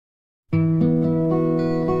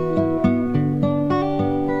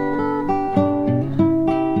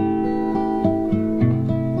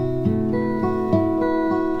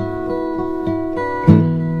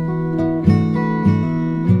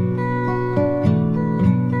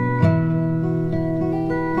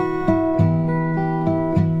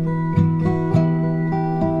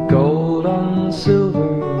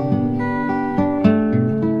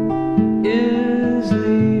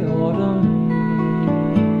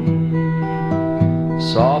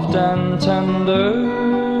Soft and tender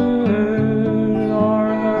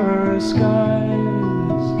are her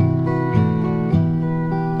skies.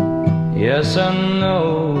 Yes and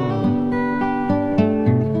no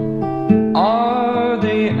are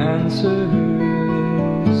the answers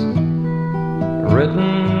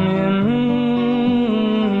written in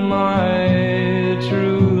my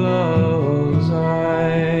true love's eyes.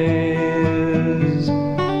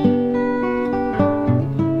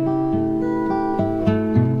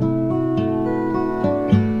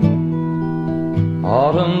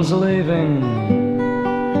 Autumn's leaving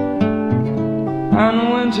and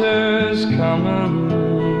winter's coming.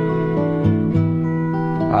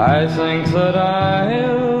 I think that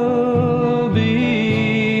I'll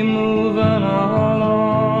be moving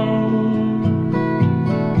along.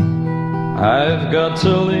 I've got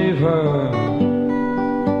to leave her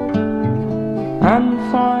and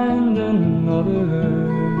find another.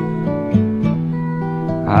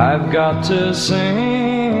 I've got to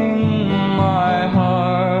sing my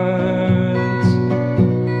heart's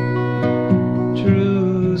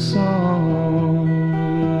true song.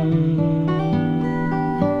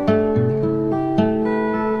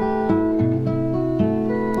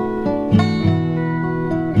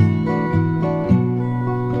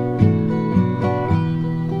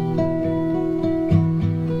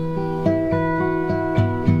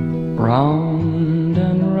 Round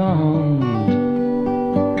and round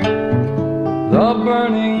the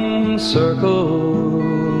burning circle,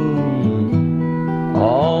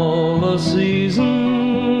 all the seasons,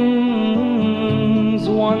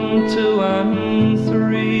 1, 2, and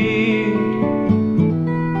 3.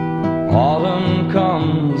 Autumn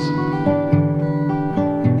comes,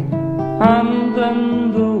 and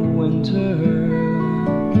then the winter.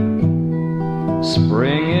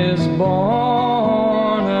 Spring is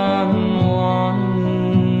born and wanders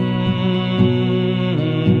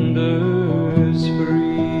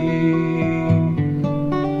free.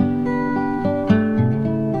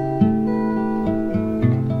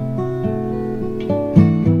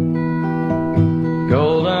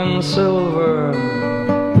 Gold and silver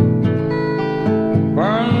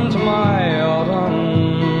burned my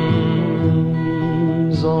autumns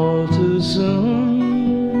all too soon.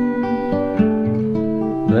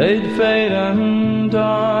 They'd fade and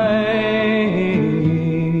die,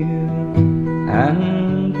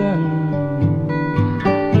 and then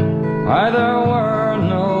there were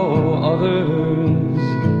no others.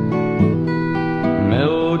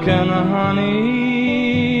 Milk and honey